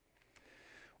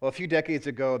Well, a few decades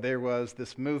ago, there was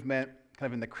this movement,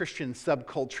 kind of in the Christian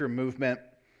subculture movement,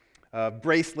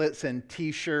 bracelets and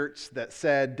T-shirts that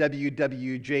said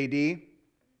WWJD.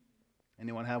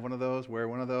 Anyone have one of those? Wear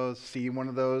one of those? See one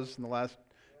of those in the last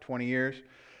 20 years?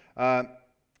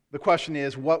 The question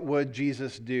is, what would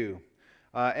Jesus do?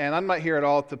 And I'm not here at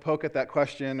all to poke at that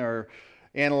question or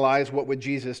analyze what would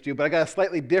Jesus do, but I got a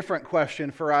slightly different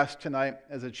question for us tonight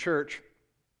as a church.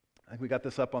 I think we got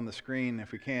this up on the screen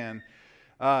if we can.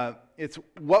 It's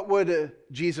what would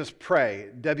Jesus pray?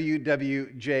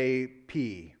 WWJP.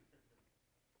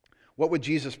 What would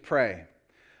Jesus pray?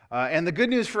 And the good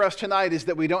news for us tonight is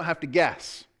that we don't have to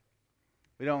guess.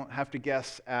 We don't have to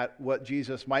guess at what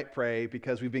Jesus might pray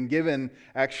because we've been given,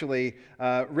 actually,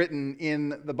 written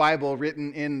in the Bible,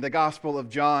 written in the Gospel of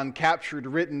John, captured,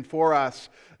 written for us,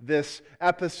 this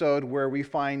episode where we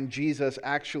find Jesus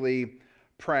actually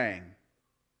praying.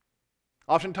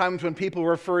 Oftentimes when people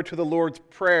refer to the Lord's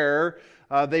Prayer,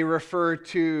 they refer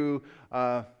to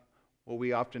what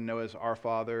we often know as Our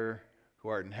Father, who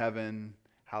art in heaven,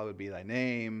 hallowed be thy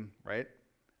name, right?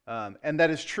 And that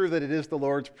is true that it is the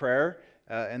Lord's Prayer,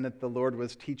 and that the Lord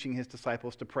was teaching his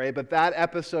disciples to pray. But that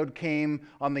episode came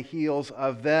on the heels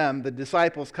of them, the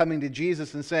disciples coming to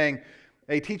Jesus and saying,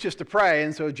 hey, teach us to pray.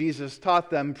 And so Jesus taught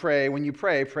them, pray. When you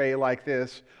pray, pray like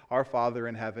this, Our Father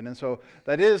in heaven. And so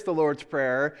that is the Lord's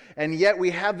Prayer. And yet we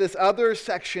have this other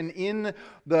section in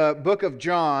the book of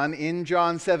John, in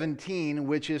John 17,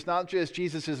 which is not just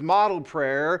Jesus' model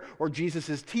prayer or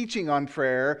Jesus' teaching on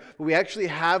prayer, but we actually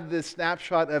have this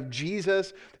snapshot of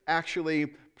Jesus actually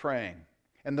praying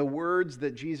and the words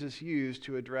that Jesus used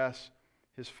to address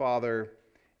his Father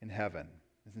in heaven.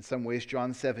 In some ways,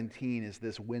 John 17 is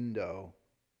this window.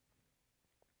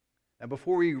 Now,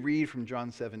 before we read from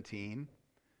John 17,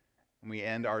 and we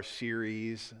end our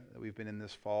series that we've been in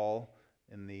this fall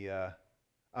in the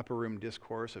upper room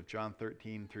discourse of John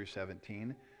 13 through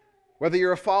 17, whether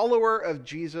you're a follower of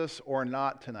Jesus or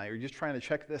not tonight, or you're just trying to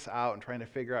check this out and trying to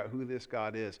figure out who this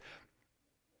God is,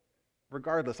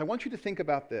 regardless, I want you to think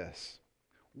about this.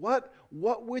 What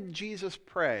would Jesus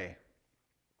pray?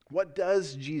 What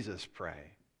does Jesus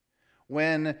pray?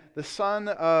 When the Son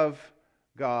of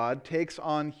God takes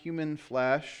on human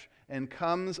flesh and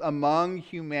comes among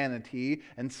humanity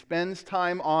and spends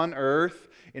time on earth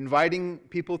inviting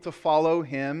people to follow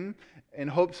him in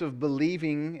hopes of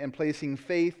believing and placing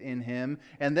faith in him,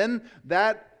 and then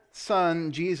that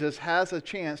Son, Jesus, has a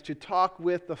chance to talk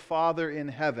with the Father in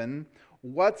heaven,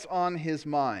 what's on his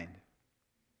mind?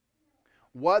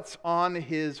 What's on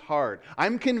his heart?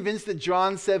 I'm convinced that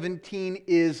John 17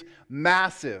 is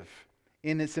massive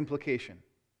in its implication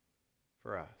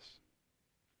for us.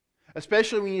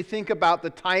 Especially when you think about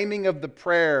the timing of the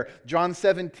prayer. John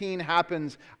 17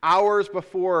 happens hours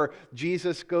before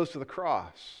Jesus goes to the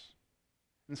cross.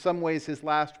 In some ways, his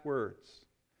last words.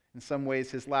 In some ways,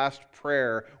 his last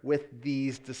prayer with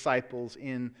these disciples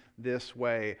in this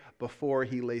way before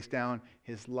he lays down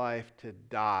his life to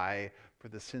die for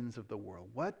the sins of the world.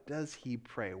 What does he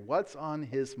pray? What's on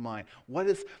his mind?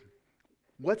 What's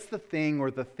the thing or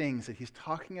the things that he's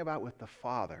talking about with the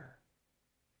Father?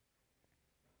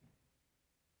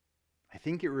 I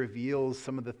think it reveals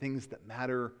some of the things that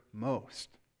matter most.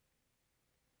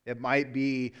 It might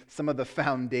be some of the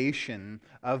foundation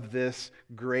of this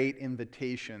great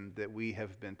invitation that we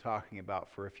have been talking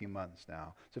about for a few months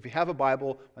now. So if you have a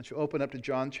Bible, why don't you open up to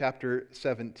John chapter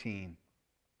 17.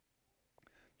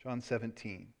 John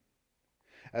 17.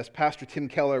 As Pastor Tim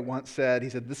Keller once said, he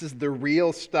said, this is the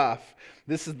real stuff.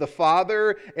 This is the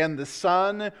Father and the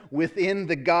Son within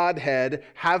the Godhead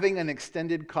having an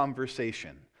extended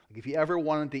conversation. Like if you ever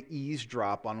wanted to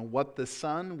eavesdrop on what the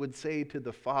Son would say to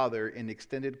the Father in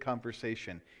extended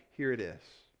conversation, here it is.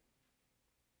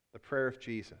 The prayer of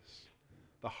Jesus,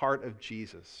 the heart of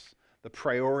Jesus, the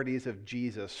priorities of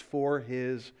Jesus for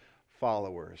his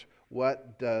followers.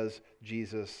 What does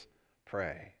Jesus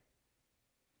pray?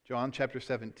 John chapter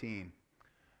 17,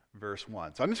 verse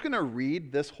 1. So I'm just going to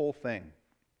read this whole thing.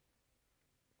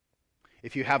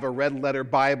 If you have a red letter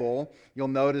Bible, you'll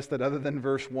notice that other than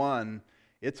verse 1,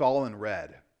 it's all in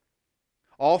red.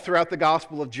 All throughout the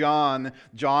Gospel of John,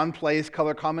 John plays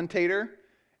color commentator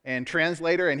and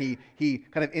translator, and he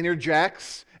kind of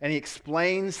interjects and he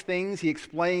explains things. He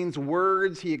explains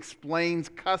words. He explains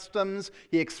customs.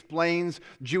 He explains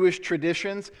Jewish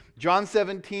traditions. John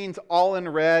 17's all in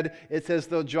red. It's as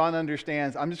though John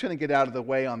understands, I'm just going to get out of the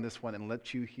way on this one and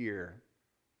let you hear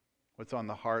what's on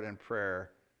the heart and prayer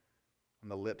on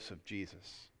the lips of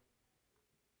Jesus.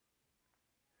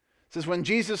 It says, when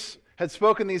Jesus had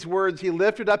spoken these words, he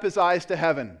lifted up his eyes to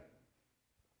heaven.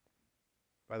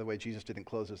 By the way, Jesus didn't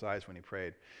close his eyes when he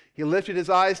prayed. He lifted his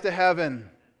eyes to heaven.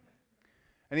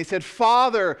 And he said,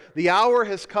 Father, the hour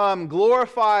has come.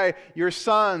 Glorify your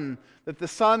Son, that the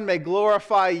Son may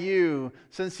glorify you,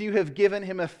 since you have given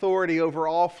him authority over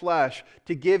all flesh,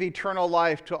 to give eternal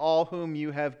life to all whom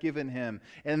you have given him.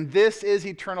 And this is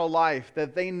eternal life,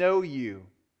 that they know you,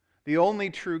 the only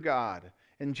true God,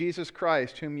 and Jesus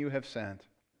Christ, whom you have sent.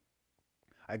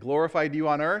 I glorified you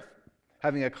on earth,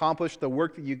 having accomplished the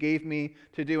work that you gave me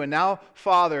to do. And now,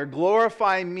 Father,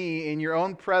 glorify me in your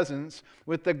own presence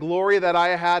with the glory that I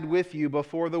had with you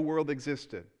before the world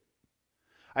existed.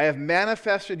 I have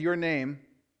manifested your name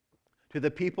to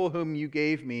the people whom you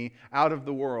gave me out of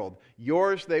the world.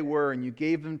 Yours they were, and you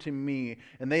gave them to me,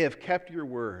 and they have kept your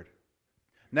word.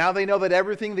 Now they know that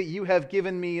everything that you have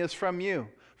given me is from you.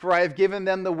 For I have given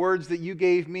them the words that you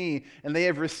gave me, and they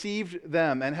have received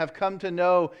them, and have come to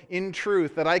know in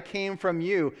truth that I came from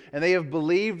you, and they have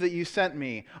believed that you sent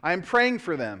me. I am praying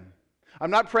for them.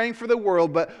 I'm not praying for the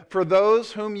world, but for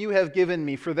those whom you have given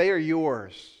me, for they are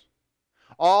yours.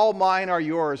 All mine are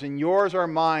yours, and yours are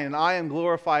mine, and I am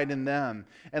glorified in them.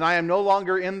 And I am no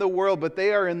longer in the world, but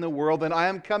they are in the world, and I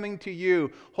am coming to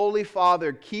you. Holy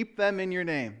Father, keep them in your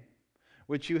name,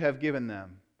 which you have given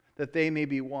them, that they may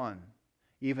be one,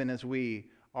 even as we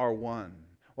are one.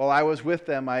 While I was with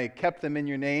them, I kept them in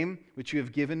your name, which you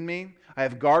have given me. I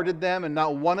have guarded them, and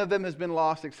not one of them has been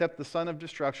lost except the son of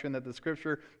destruction, that the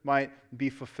scripture might be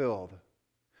fulfilled.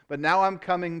 But now I'm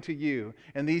coming to you,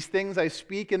 and these things I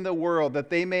speak in the world,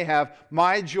 that they may have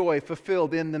my joy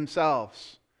fulfilled in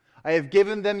themselves. I have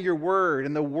given them your word,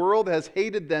 and the world has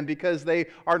hated them because they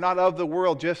are not of the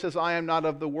world, just as I am not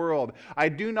of the world. I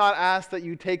do not ask that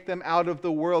you take them out of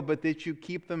the world, but that you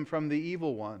keep them from the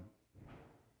evil one.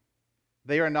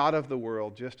 They are not of the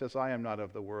world, just as I am not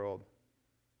of the world.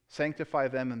 Sanctify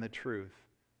them in the truth.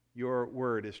 Your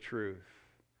word is truth.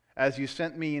 As you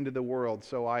sent me into the world,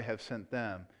 so I have sent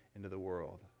them into the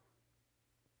world.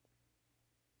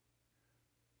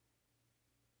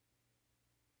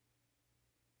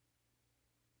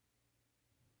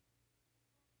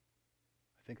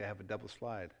 I think I have a double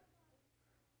slide.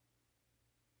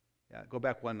 Yeah, go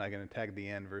back one. I'm going to tag the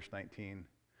end, verse 19.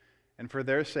 And for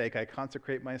their sake I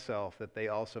consecrate myself, that they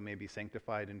also may be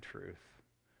sanctified in truth.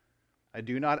 I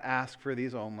do not ask for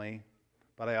these only,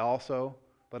 but also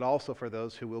for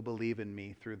those who will believe in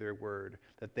me through their word,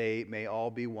 that they may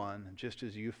all be one, just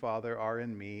as you, Father, are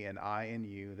in me and I in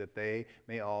you, that they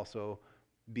may also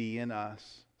be in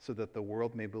us, so that the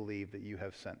world may believe that you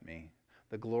have sent me.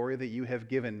 The glory that you have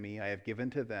given me, I have given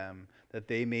to them, that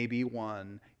they may be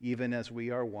one, even as we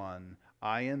are one,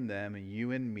 I in them and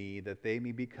you in me, that they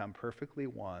may become perfectly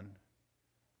one,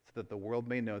 so that the world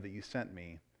may know that you sent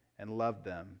me and loved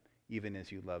them, even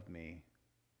as you loved me.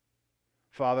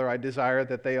 Father, I desire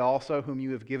that they also, whom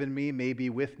you have given me, may be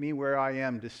with me where I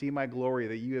am, to see my glory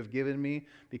that you have given me,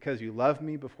 because you loved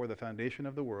me before the foundation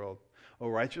of the world. O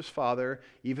righteous Father,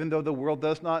 even though the world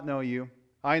does not know you,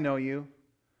 I know you,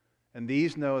 and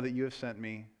these know that you have sent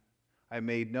me. I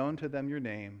made known to them your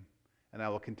name, and I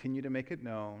will continue to make it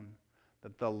known,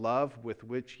 that the love with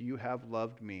which you have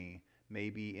loved me may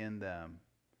be in them,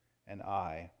 and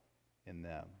I in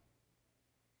them.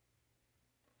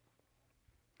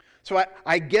 So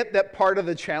I get that part of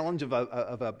the challenge of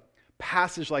a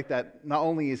passage like that not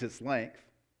only is its length,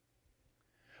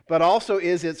 but also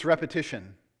is its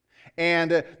repetition.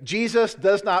 And Jesus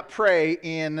does not pray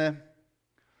in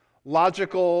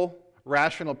logical,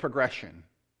 rational progression.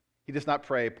 He does not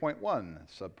pray point one,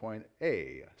 subpoint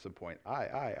A, subpoint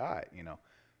I, you know.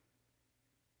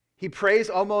 He prays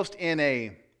almost in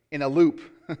a loop.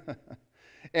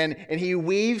 And he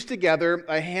weaves together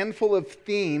a handful of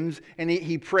themes, and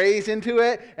he prays into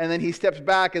it, and then he steps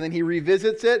back, and then he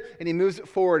revisits it, and he moves it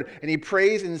forward, and he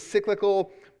prays in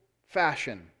cyclical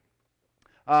fashion.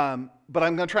 But I'm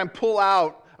going to try and pull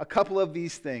out a couple of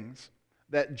these things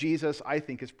that Jesus, I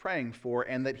think, is praying for,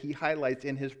 and that he highlights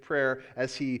in his prayer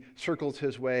as he circles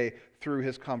his way through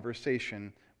his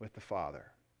conversation with the Father.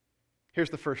 Here's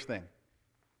the first thing.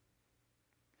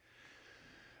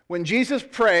 When Jesus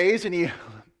prays, and he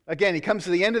comes to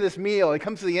the end of this meal, he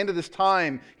comes to the end of this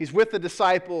time, he's with the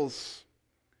disciples.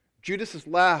 Judas has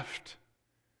left.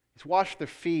 He's washed their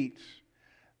feet.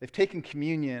 They've taken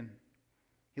communion.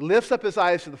 He lifts up his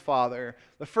eyes to the Father.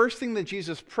 The first thing that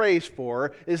Jesus prays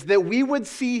for is that we would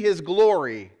see his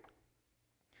glory.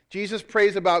 Jesus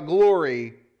prays about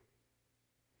glory.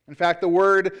 In fact,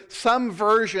 some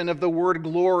version of the word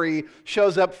glory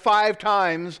shows up 5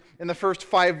 times in the first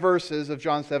 5 verses of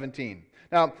John 17.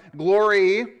 Now,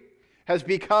 glory has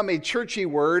become a churchy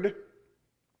word.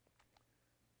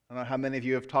 I don't know how many of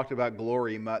you have talked about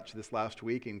glory much this last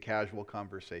week in casual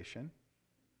conversation.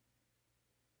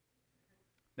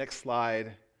 Next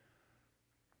slide.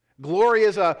 Glory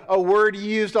is a word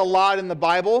used a lot in the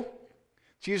Bible.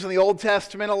 It's used in the Old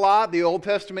Testament a lot. The Old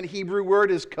Testament Hebrew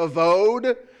word is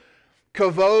kavod.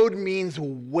 Kavod means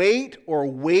weight or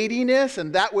weightiness,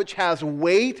 and that which has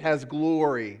weight has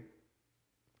glory.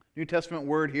 New Testament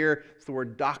word here is the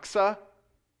word doxa.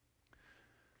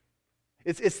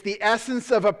 It's the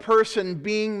essence of a person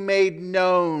being made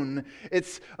known.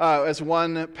 It's, as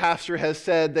one pastor has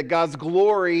said, that God's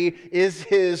glory is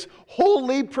His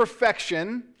holy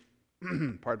perfection.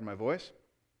 Pardon my voice.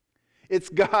 It's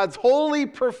God's holy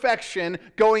perfection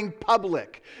going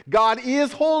public. God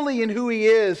is holy in who He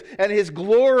is, and His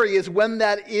glory is when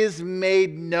that is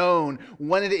made known,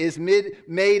 when it is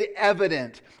made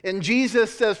evident. And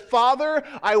Jesus says, Father,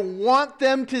 I want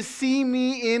them to see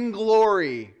me in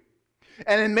glory.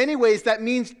 And in many ways, that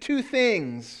means two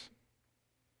things.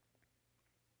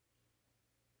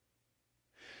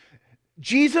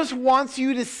 Jesus wants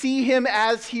you to see Him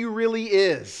as He really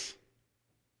is.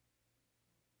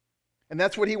 And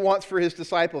that's what He wants for His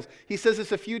disciples. He says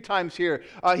this a few times here.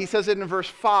 He says it in verse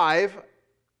 5.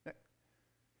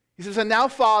 He says, and now,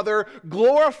 Father,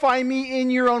 glorify me in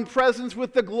your own presence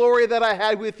with the glory that I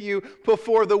had with you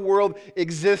before the world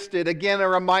existed. Again, a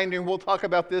reminder, and we'll talk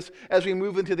about this as we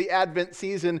move into the Advent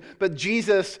season, but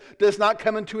Jesus does not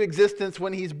come into existence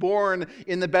when He's born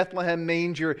in the Bethlehem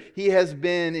manger. He has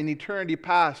been in eternity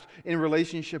past in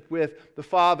relationship with the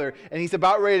Father. And He's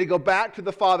about ready to go back to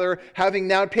the Father, having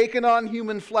now taken on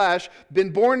human flesh,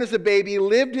 been born as a baby,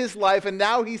 lived His life, and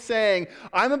now He's saying,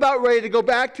 I'm about ready to go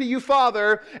back to you,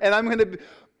 Father, and I'm going to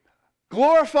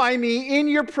glorify me in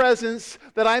your presence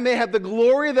that I may have the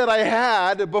glory that I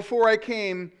had before I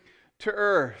came to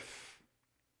earth.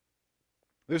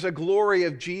 There's a glory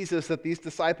of Jesus that these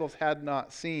disciples had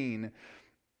not seen.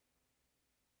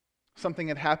 Something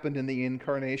had happened in the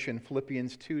incarnation.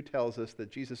 Philippians 2 tells us that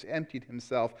Jesus emptied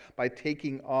Himself by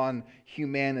taking on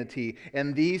humanity.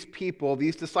 And these people,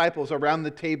 these disciples around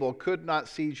the table could not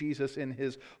see Jesus in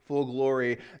His full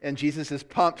glory. And Jesus is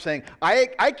pumped saying,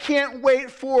 I can't wait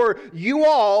for you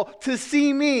all to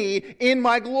see me in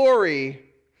my glory.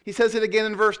 He says it again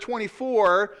in verse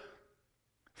 24.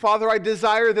 Father, I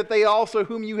desire that they also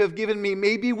whom you have given me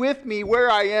may be with me where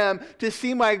I am to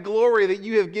see my glory that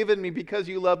you have given me because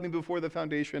you loved me before the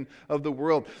foundation of the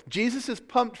world. Jesus is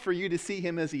pumped for you to see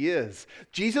Him as He is.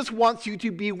 Jesus wants you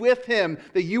to be with Him,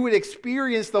 that you would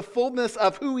experience the fullness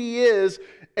of who He is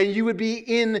and you would be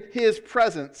in His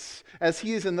presence as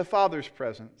He is in the Father's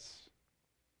presence.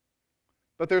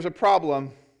 But there's a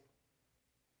problem.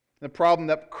 The problem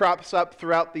that crops up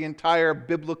throughout the entire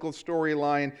biblical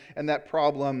storyline, and that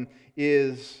problem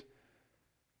is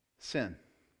sin.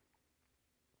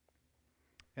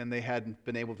 And they hadn't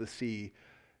been able to see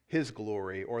His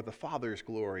glory or the Father's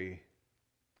glory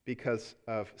because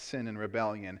of sin and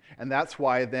rebellion. And that's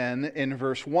why then in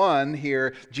verse 1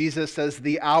 here, Jesus says,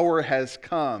 the hour has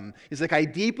come. He's like, I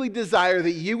deeply desire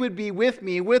that you would be with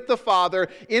me, with the Father,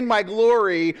 in my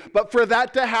glory. But for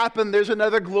that to happen, there's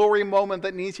another glory moment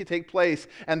that needs to take place.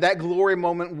 And that glory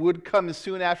moment would come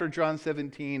soon after John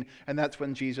 17. And that's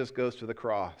when Jesus goes to the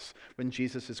cross, when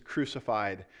Jesus is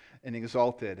crucified and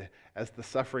exalted as the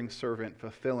suffering servant,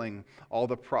 fulfilling all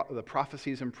the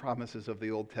prophecies and promises of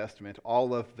the Old Testament,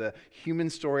 all of the human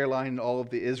storyline, all of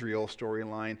the Israel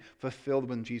storyline, fulfilled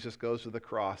when Jesus goes to the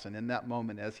cross. And in that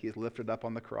moment, as He is lifted up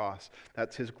on the cross,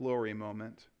 that's His glory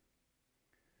moment.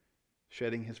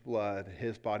 Shedding His blood,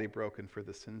 His body broken for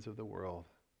the sins of the world.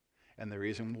 And the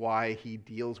reason why He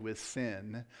deals with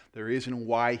sin, the reason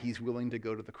why He's willing to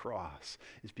go to the cross,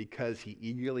 is because He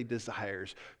eagerly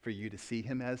desires for you to see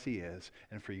Him as He is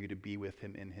and for you to be with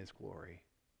Him in His glory.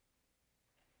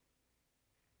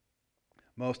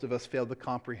 Most of us fail to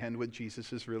comprehend what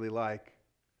Jesus is really like.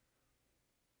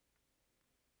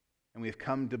 And we've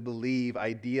come to believe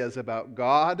ideas about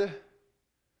God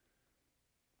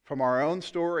from our own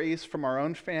stories, from our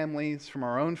own families, from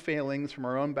our own failings, from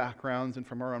our own backgrounds, and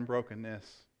from our own brokenness.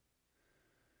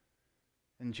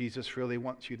 And Jesus really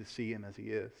wants you to see Him as He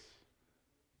is.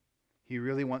 He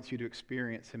really wants you to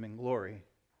experience Him in glory.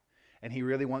 And He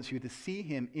really wants you to see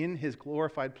Him in His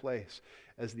glorified place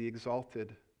as the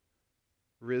exalted,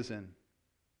 risen,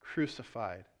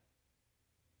 crucified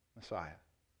Messiah.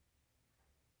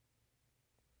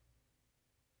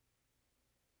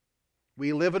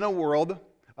 We live in a world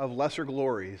of lesser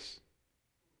glories.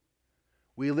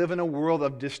 We live in a world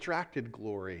of distracted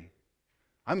glory.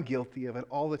 I'm guilty of it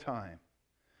all the time.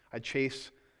 I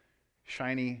chase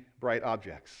shiny, bright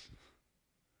objects.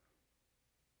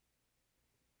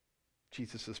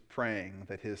 Jesus is praying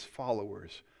that his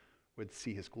followers would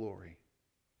see his glory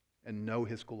and know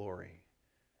his glory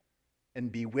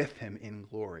and be with him in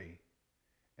glory.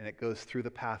 And it goes through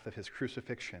the path of his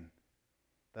crucifixion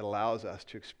that allows us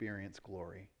to experience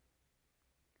glory.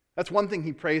 That's one thing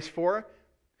he prays for.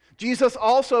 Jesus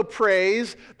also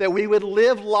prays that we would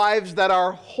live lives that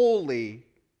are holy.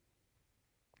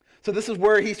 So this is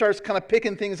where he starts kind of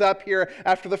picking things up here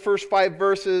after the first 5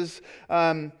 verses.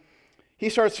 He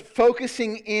starts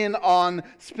focusing in on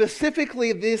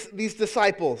specifically these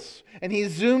disciples. And he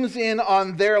zooms in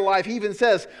on their life. He even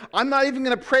says, I'm not even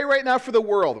going to pray right now for the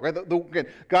world. Right?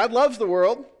 God loves the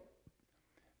world.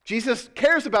 Jesus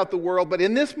cares about the world. But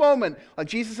in this moment, like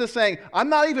Jesus is saying, I'm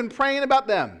not even praying about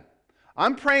them.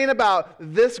 I'm praying about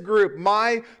this group,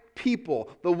 my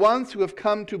people, the ones who have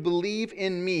come to believe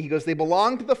in me. He goes, they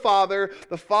belong to the Father.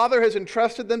 The Father has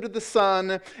entrusted them to the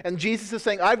Son. And Jesus is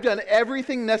saying, I've done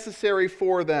everything necessary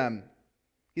for them.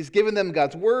 He's given them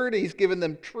God's word. He's given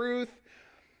them truth.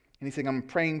 And he's saying, I'm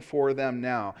praying for them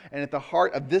now. And at the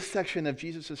heart of this section of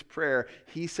Jesus' prayer,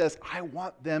 he says, I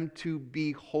want them to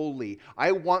be holy.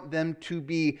 I want them to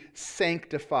be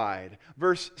sanctified.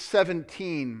 Verse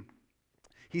 17,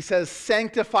 he says,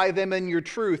 sanctify them in your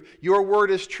truth. Your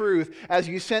word is truth. As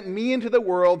you sent me into the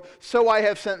world, so I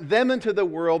have sent them into the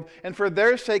world. And for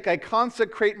their sake I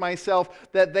consecrate myself,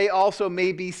 that they also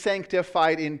may be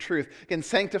sanctified in truth. Again,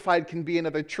 sanctified can be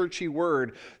another churchy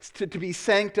word. To be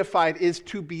sanctified is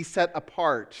to be set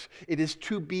apart. It is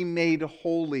to be made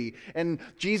holy. And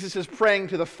Jesus is praying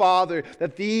to the Father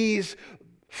that these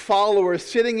followers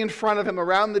sitting in front of him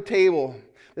around the table,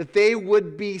 that they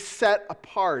would be set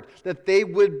apart, that they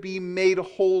would be made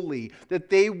holy, that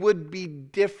they would be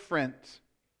different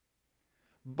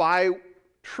by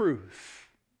truth,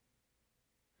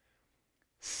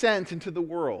 sent into the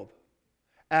world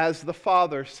as the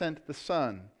Father sent the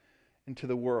Son into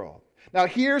the world. Now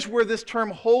here's where this term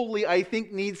holy, I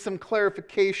think, needs some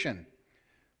clarification.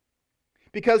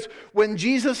 Because when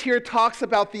Jesus here talks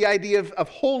about the idea of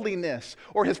holiness,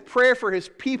 or his prayer for his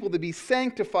people to be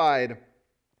sanctified,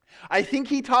 I think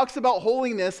he talks about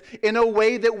holiness in a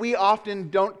way that we often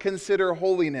don't consider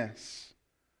holiness.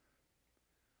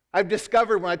 I've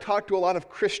discovered when I talk to a lot of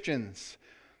Christians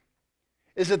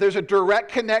is that there's a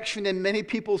direct connection in many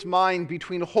people's mind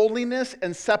between holiness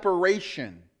and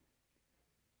separation.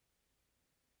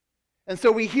 And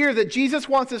so we hear that Jesus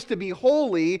wants us to be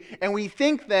holy, and we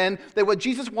think then that what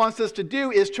Jesus wants us to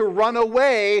do is to run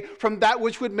away from that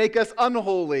which would make us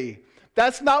unholy.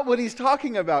 That's not what he's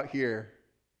talking about here.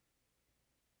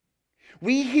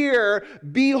 We hear,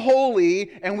 be holy,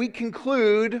 and we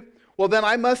conclude, well, then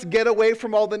I must get away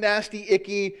from all the nasty,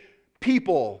 icky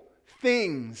people,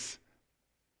 things.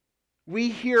 We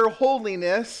hear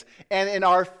holiness, and in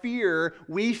our fear,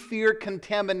 we fear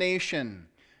contamination.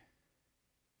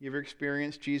 You ever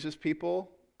experienced Jesus people,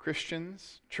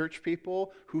 Christians, church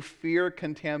people, who fear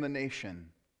contamination?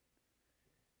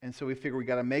 And so we figure we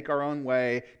got to make our own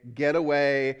way, get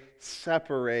away,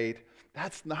 separate.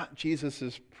 That's not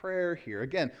Jesus' prayer here.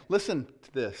 Again, listen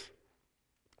to this.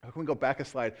 Can we go back a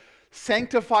slide?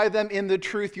 Sanctify them in the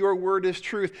truth. Your word is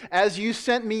truth. As you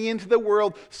sent me into the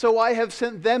world, so I have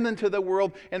sent them into the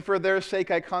world. And for their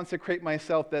sake I consecrate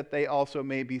myself, that they also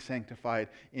may be sanctified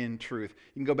in truth.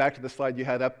 You can go back to the slide you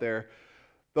had up there.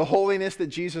 The holiness that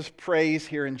Jesus prays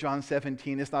here in John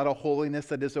 17 is not a holiness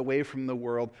that is away from the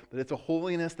world, but it's a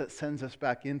holiness that sends us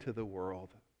back into the world.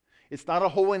 It's not a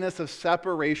holiness of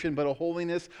separation, but a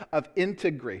holiness of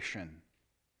integration.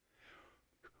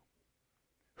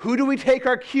 Who do we take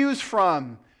our cues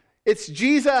from? It's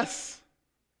Jesus.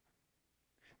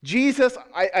 Jesus,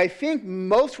 I think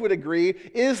most would agree,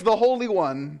 is the Holy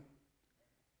One,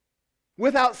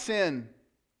 without sin.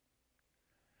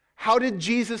 How did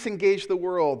Jesus engage the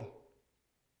world?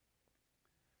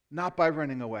 Not by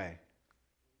running away.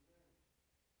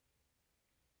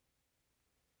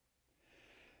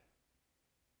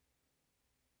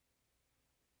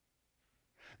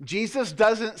 Jesus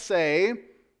doesn't say,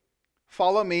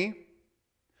 follow me,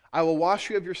 I will wash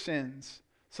you of your sins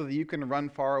so that you can run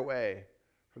far away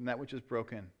from that which is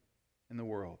broken in the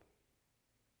world.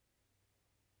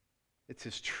 It's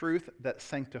his truth that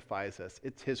sanctifies us.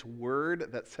 It's his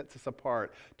word that sets us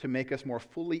apart to make us more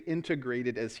fully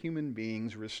integrated as human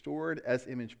beings, restored as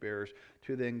image bearers,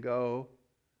 to then go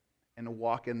and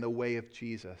walk in the way of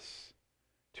Jesus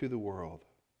to the world.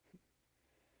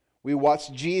 We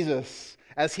watch Jesus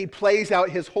as he plays out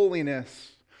his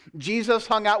holiness. Jesus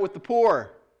hung out with the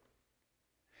poor.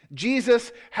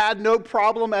 Jesus had no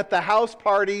problem at the house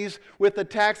parties with the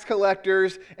tax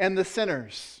collectors and the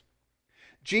sinners.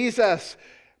 Jesus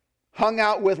hung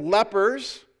out with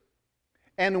lepers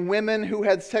and women who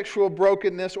had sexual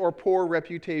brokenness or poor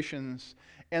reputations.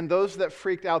 And those that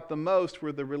freaked out the most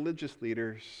were the religious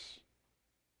leaders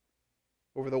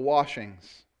over the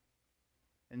washings.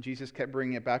 And Jesus kept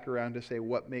bringing it back around to say,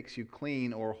 what makes you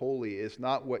clean or holy is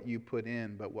not what you put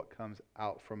in, but what comes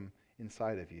out from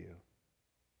inside of you.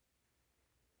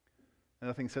 And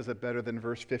nothing says it better than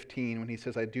verse 15 when he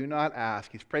says, I do not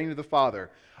ask, he's praying to the Father,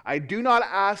 I do not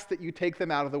ask that you take them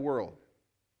out of the world.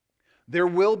 There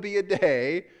will be a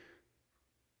day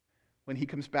when he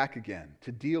comes back again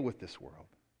to deal with this world.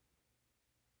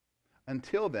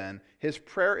 Until then, his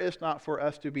prayer is not for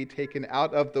us to be taken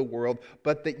out of the world,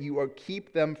 but that you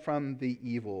keep them from the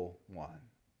evil one.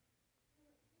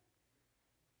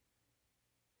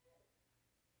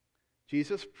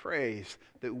 Jesus prays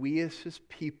that we as his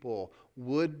people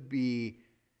would be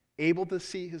able to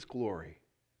see his glory.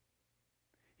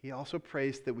 He also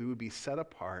prays that we would be set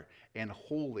apart and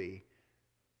holy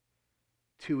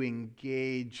to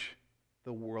engage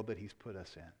the world that he's put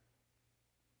us in.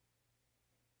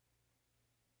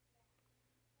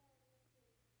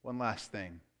 One last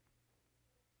thing.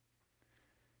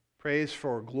 Prays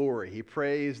for glory. He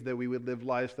prays that we would live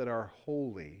lives that are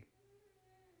holy.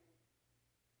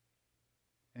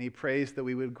 And he prays that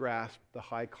we would grasp the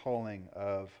high calling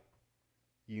of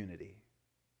unity.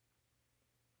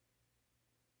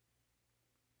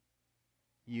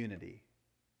 Unity.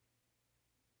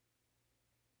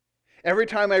 Every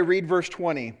time I read verse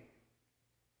 20,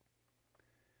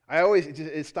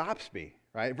 it stops me,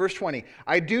 right? Verse 20,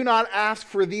 I do not ask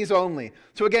for these only.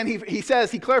 So again, he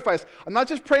clarifies, I'm not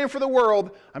just praying for the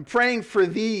world, I'm praying for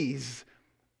these,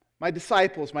 my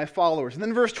disciples, my followers. And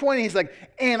then verse 20, he's like,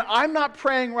 and I'm not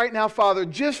praying right now, Father,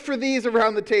 just for these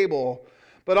around the table,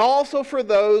 but also for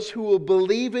those who will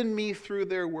believe in me through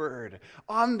their word.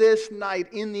 On this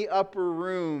night in the upper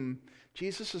room,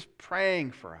 Jesus is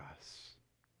praying for us.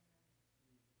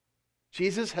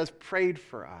 Jesus has prayed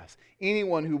for us.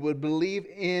 Anyone who would believe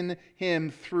in him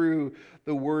through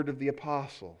the word of the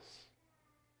apostles.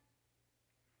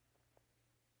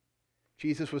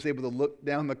 Jesus was able to look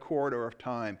down the corridor of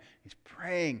time. He's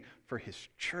praying for his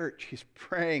church. He's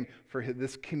praying for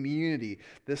this community,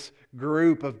 this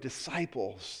group of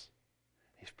disciples.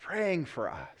 He's praying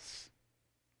for us.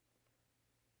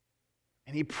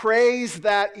 And he prays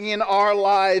that in our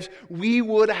lives we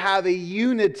would have a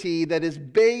unity that is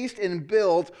based and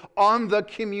built on the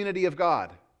community of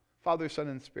God, Father, Son,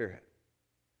 and Spirit.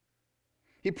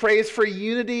 He prays for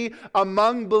unity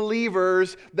among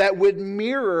believers that would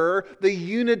mirror the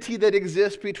unity that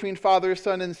exists between Father,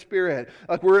 Son, and Spirit.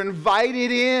 Like we're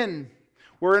invited in.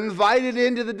 We're invited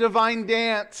into the divine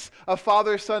dance of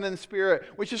Father, Son, and Spirit,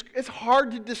 it's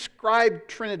hard to describe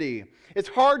Trinity. It's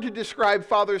hard to describe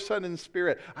Father, Son, and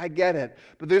Spirit. I get it.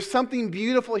 But there's something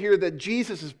beautiful here that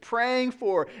Jesus is praying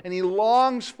for, and he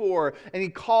longs for, and he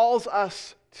calls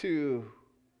us to.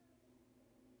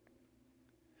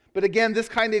 But again, this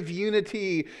kind of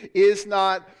unity is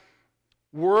not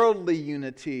worldly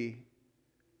unity.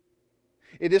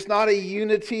 It is not a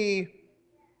unity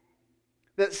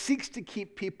that seeks to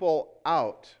keep people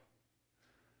out.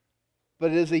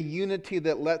 But it is a unity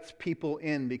that lets people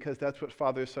in because that's what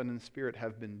Father, Son, and Spirit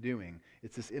have been doing.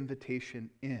 It's this invitation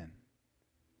in.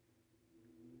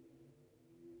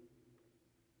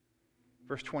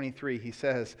 Verse 23, he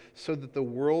says, so that the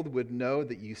world would know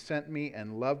that you sent me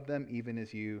and loved them even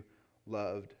as you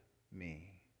loved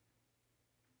me.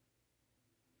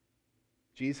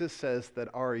 Jesus says that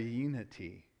our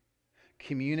unity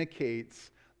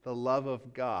communicates the love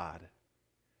of God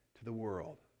to the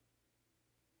world.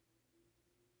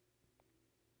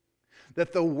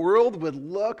 That the world would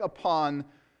look upon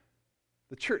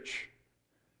the church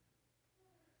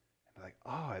and be like,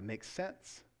 oh, it makes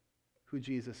sense who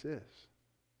Jesus is.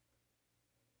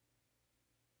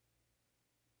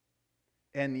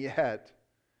 And yet,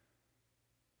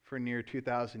 for near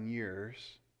 2,000 years,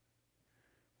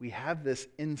 we have this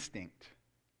instinct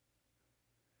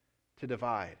to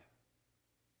divide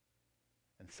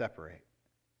and separate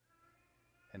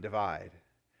and divide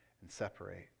and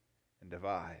separate and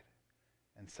divide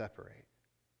and separate.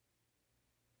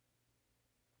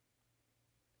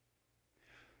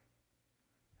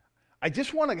 I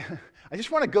just want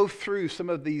to go through some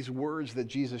of these words that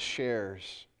Jesus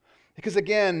shares. Because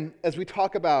again, as we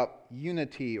talk about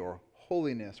unity or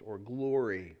holiness or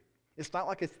glory, it's not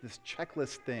like it's this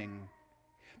checklist thing.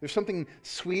 There's something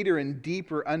sweeter and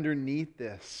deeper underneath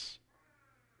this.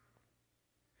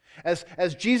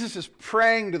 As Jesus is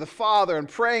praying to the Father and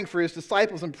praying for his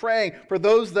disciples and praying for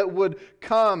those that would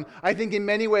come, I think in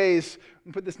many ways,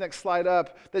 put this next slide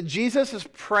up, that Jesus is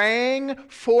praying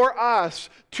for us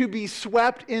to be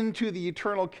swept into the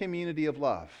eternal community of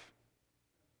love.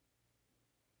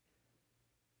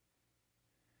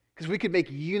 Because we could make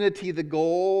unity the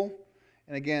goal,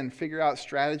 and again, figure out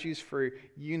strategies for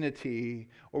unity,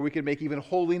 or we could make even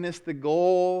holiness the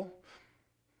goal,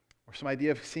 or some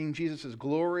idea of seeing Jesus'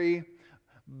 glory.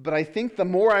 But I think the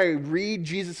more I read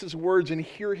Jesus' words and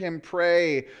hear him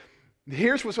pray,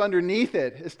 here's what's underneath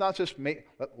it. It's not just,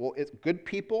 it's good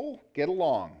people get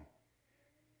along.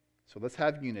 So let's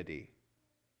have unity.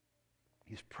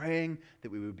 He's praying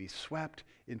that we would be swept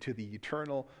into the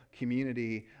eternal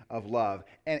community of love.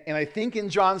 And I think in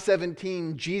John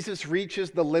 17, Jesus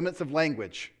reaches the limits of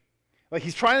language. Like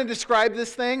he's trying to describe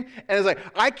this thing, and it's like,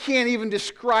 I can't even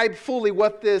describe fully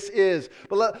what this is.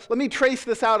 But let me trace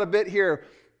this out a bit here.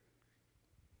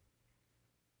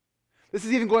 This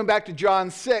is even going back to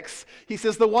John 6. He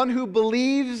says, the one who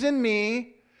believes in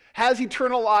me has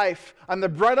eternal life. I'm the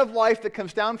bread of life that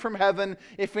comes down from heaven.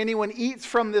 If anyone eats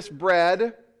from this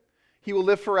bread, he will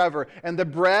live forever. And the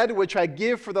bread which I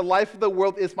give for the life of the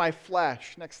world is my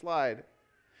flesh. Next slide.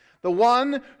 The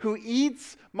one who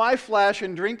eats my flesh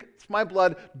and drinks my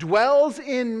blood dwells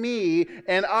in me,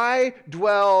 and I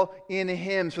dwell in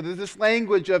him. So there's this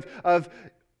language of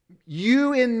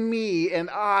you in me and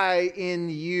I in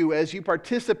you as you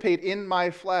participate in my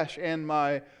flesh and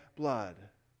my blood.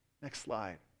 Next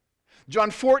slide. John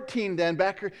 14 then,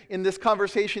 back in this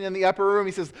conversation in the upper room,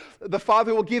 he says, the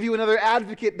Father will give you another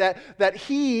advocate that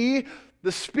he,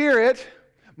 the Spirit,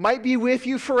 might be with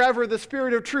you forever, the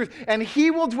Spirit of truth. And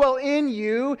he will dwell in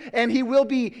you, and he will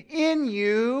be in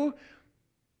you.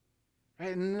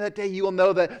 Right? And that day you will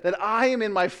know that I am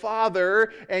in my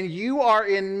Father, and you are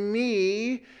in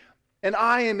me, and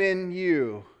I am in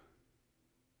you.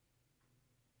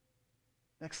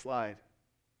 Next slide.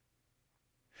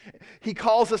 He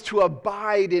calls us to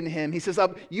abide in him. He says,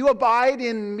 you abide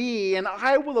in me, and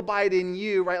I will abide in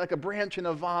you, right? Like a branch in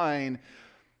a vine.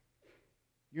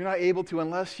 You're not able to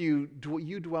unless you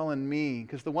dwell in me,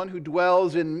 because the one who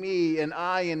dwells in me and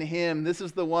I in him, this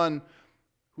is the one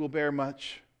who will bear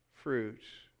much fruit.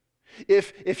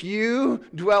 If you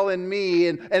dwell in me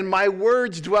and my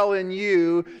words dwell in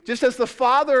you, just as the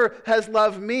Father has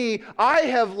loved me, I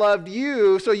have loved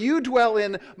you, so you dwell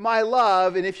in my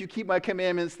love, and if you keep my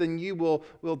commandments, then you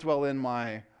will dwell in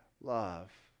my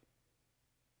love.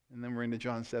 And then we're into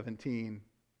John 17.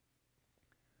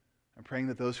 I'm praying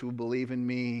that those who believe in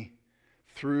me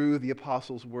through the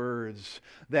apostles' words,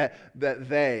 that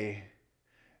they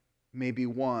may be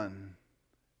one,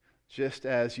 just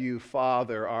as you,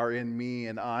 Father, are in me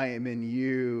and I am in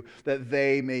you, that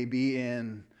they may be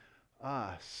in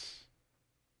us.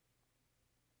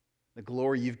 The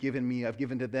glory you've given me, I've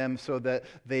given to them so that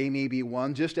they may be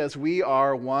one, just as we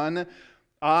are one,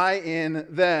 I in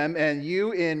them and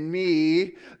you in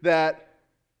me, that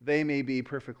they may be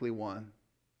perfectly one.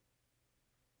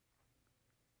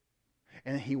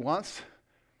 And he wants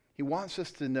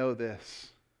us to know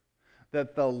this,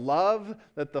 that the love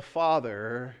that the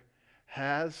Father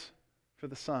has for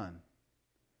the Son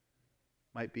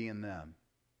might be in them,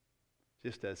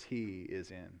 just as he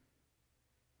is in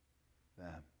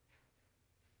them.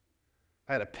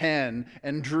 I had a pen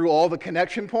and drew all the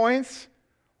connection points.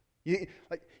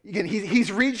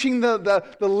 He's reaching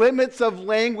the limits of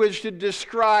language to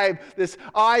describe this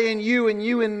I and you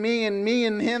and me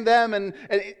and him, them, and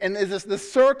the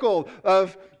circle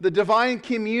of the divine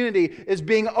community is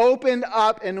being opened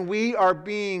up, and we are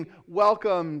being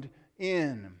welcomed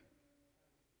in.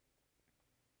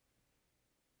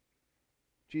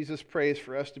 Jesus prays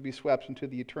for us to be swept into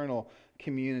the eternal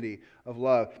community of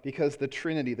love because the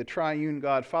Trinity, the triune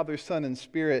God, Father, Son, and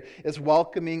Spirit, is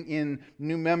welcoming in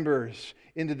new members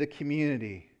into the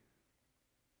community.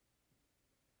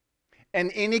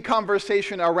 And any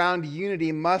conversation around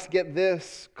unity must get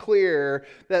this clear,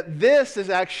 that this is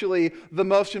actually the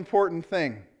most important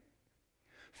thing.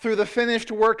 Through the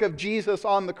finished work of Jesus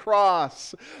on the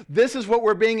cross, this is what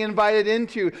we're being invited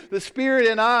into. The Spirit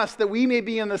in us, that we may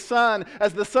be in the Son,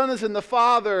 as the Son is in the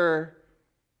Father.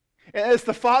 And as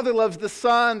the Father loves the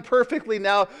Son perfectly,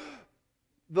 now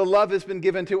the love has been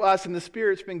given to us and the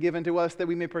Spirit's been given to us that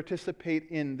we may participate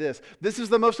in this. This is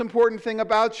the most important thing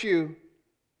about you.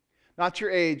 Not your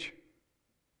age,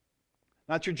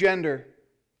 not your gender,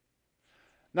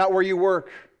 not where you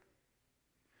work,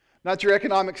 not your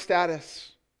economic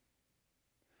status,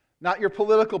 not your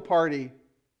political party,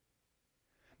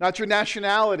 not your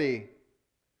nationality.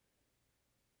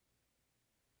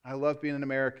 I love being an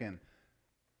American.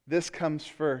 this comes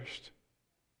first.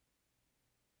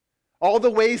 All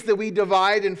the ways that we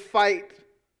divide and fight,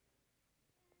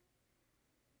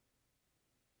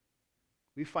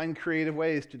 we find creative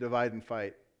ways to divide and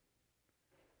fight.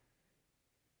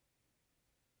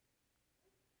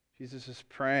 Jesus is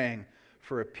praying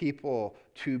for a people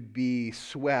to be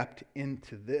swept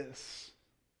into this.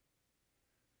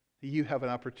 You have an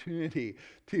opportunity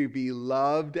to be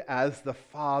loved as the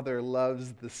Father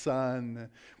loves the Son,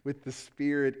 with the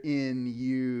Spirit in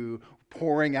you,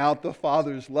 pouring out the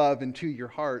Father's love into your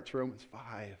hearts, Romans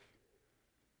 5.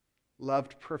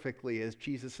 Loved perfectly as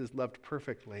Jesus is loved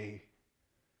perfectly.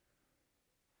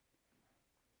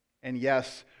 And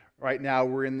yes, right now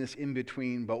we're in this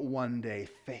in-between, but one day,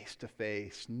 face to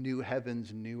face, new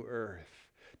heavens, new earth,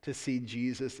 to see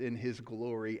Jesus in his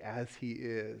glory as he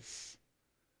is.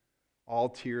 All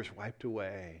tears wiped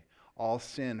away, all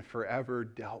sin forever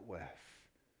dealt with,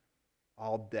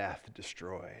 all death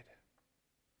destroyed,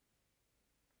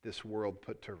 this world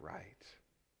put to right.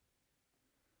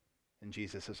 And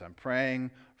Jesus says, I'm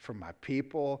praying for my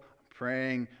people, I'm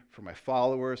praying for my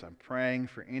followers, I'm praying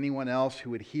for anyone else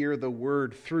who would hear the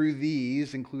word through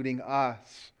these, including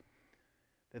us,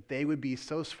 that they would be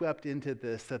so swept into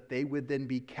this that they would then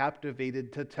be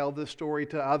captivated to tell the story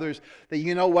to others, that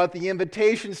you know what, the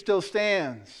invitation still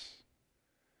stands.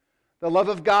 The love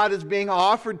of God is being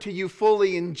offered to you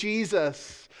fully in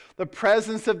Jesus. The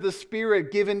presence of the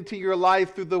Spirit given to your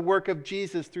life through the work of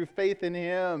Jesus, through faith in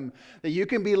him. That you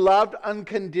can be loved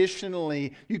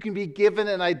unconditionally. You can be given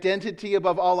an identity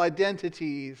above all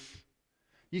identities.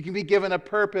 You can be given a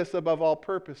purpose above all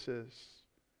purposes.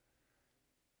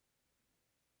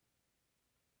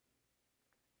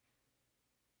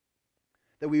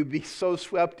 That we would be so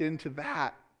swept into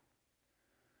that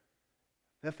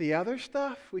the other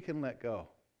stuff we can let go.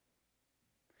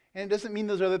 And it doesn't mean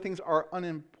those other things are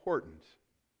unimportant.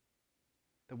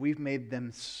 That we've made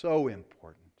them so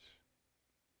important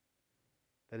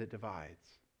that it divides.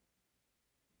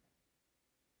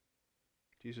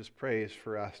 Jesus prays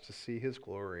for us to see his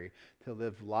glory, to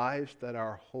live lives that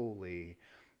are holy,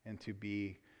 and to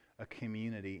be a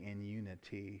community in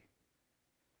unity.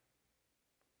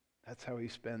 That's how he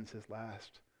spends his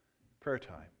last prayer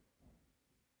time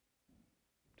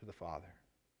to the Father.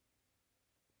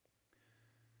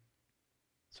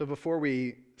 So before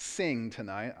we sing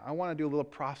tonight, I want to do a little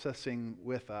processing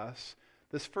with us.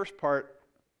 This first part,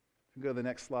 go to the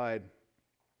next slide.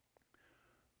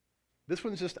 This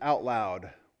one's just out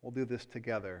loud. We'll do this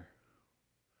together.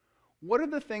 What are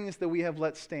the things that we have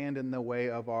let stand in the way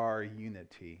of our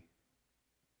unity?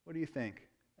 What do you think?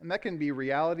 And that can be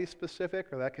reality specific,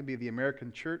 or that can be the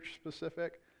American church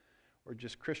specific, or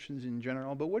just Christians in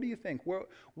general. But what do you think?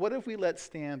 What have we let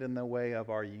stand in the way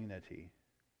of our unity?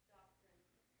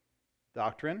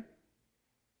 Doctrine?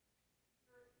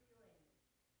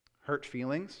 Hurt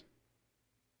feelings.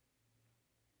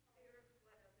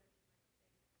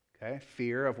 Okay,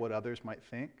 fear of what others might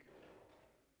think.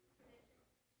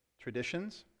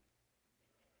 Traditions.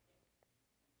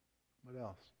 What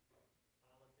else?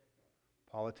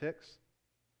 Politics.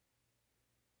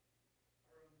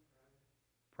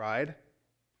 Pride.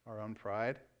 Our own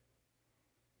pride.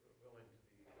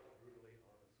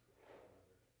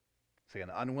 Say an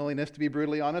unwillingness to be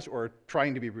brutally honest, or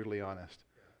trying to be brutally honest?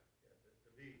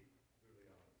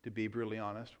 To be brutally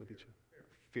honest with each other.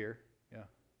 Fear, yeah.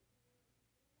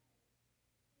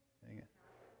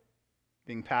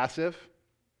 Being passive,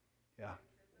 yeah.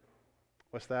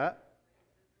 What's that?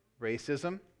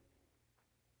 Racism.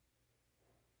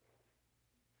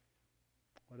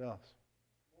 What else?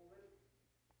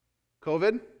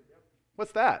 COVID?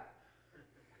 What's that?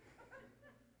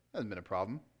 Hasn't been a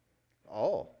problem.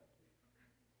 Oh.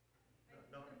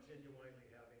 Not genuinely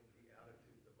having the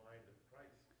attitude, the mind of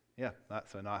Christ. Yeah,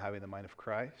 not having the mind of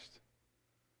Christ.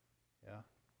 Yeah.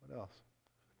 What else?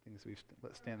 Things we've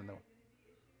let stand in the way.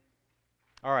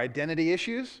 Our identity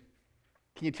issues?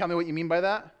 Can you tell me what you mean by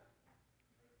that?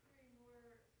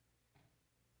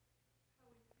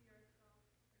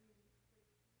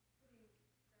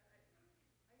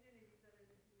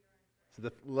 So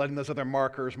letting those other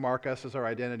markers mark us as our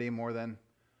identity more than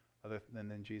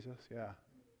Jesus, yeah.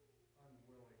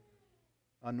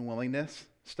 Unwillingness,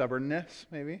 stubbornness,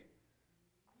 maybe.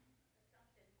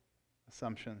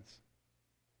 Assumptions.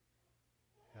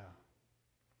 Yeah.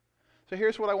 So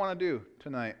here's what I want to do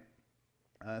tonight.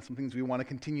 Some things we want to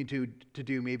continue to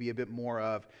do maybe a bit more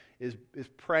of is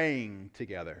praying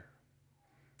together.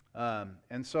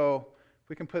 And so if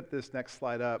we can put this next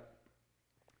slide up.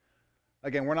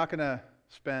 Again, we're not going to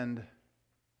spend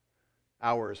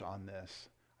hours on this.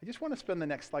 I just want to spend the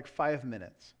next 5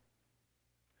 minutes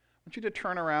want you to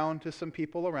turn around to some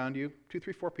people around you, 2,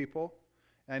 3, 4 people.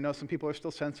 And I know some people are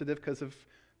still sensitive because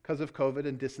of COVID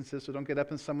and distances, so don't get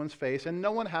up in someone's face. And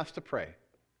no one has to pray.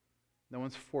 No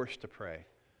one's forced to pray.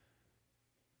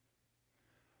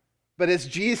 But as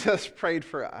Jesus prayed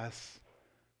for us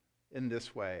in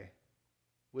this way,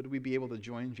 would we be able to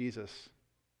join Jesus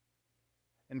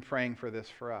in praying for this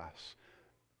for us?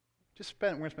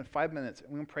 We're going to spend 5 minutes and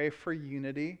we're going to pray for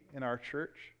unity in our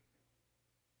church.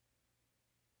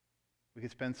 We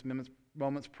could spend some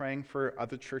moments praying for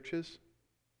other churches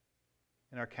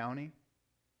in our county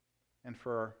and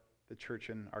for the church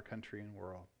in our country and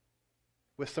world,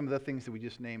 with some of the things that we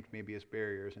just named maybe as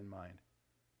barriers in mind.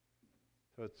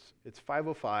 So it's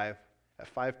 5:05.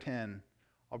 At 5:10,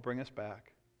 I'll bring us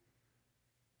back.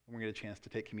 And we're going to get a chance to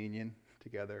take communion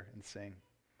together and sing.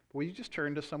 But will you just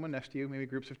turn to someone next to you, maybe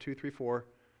groups of 2, 3, 4,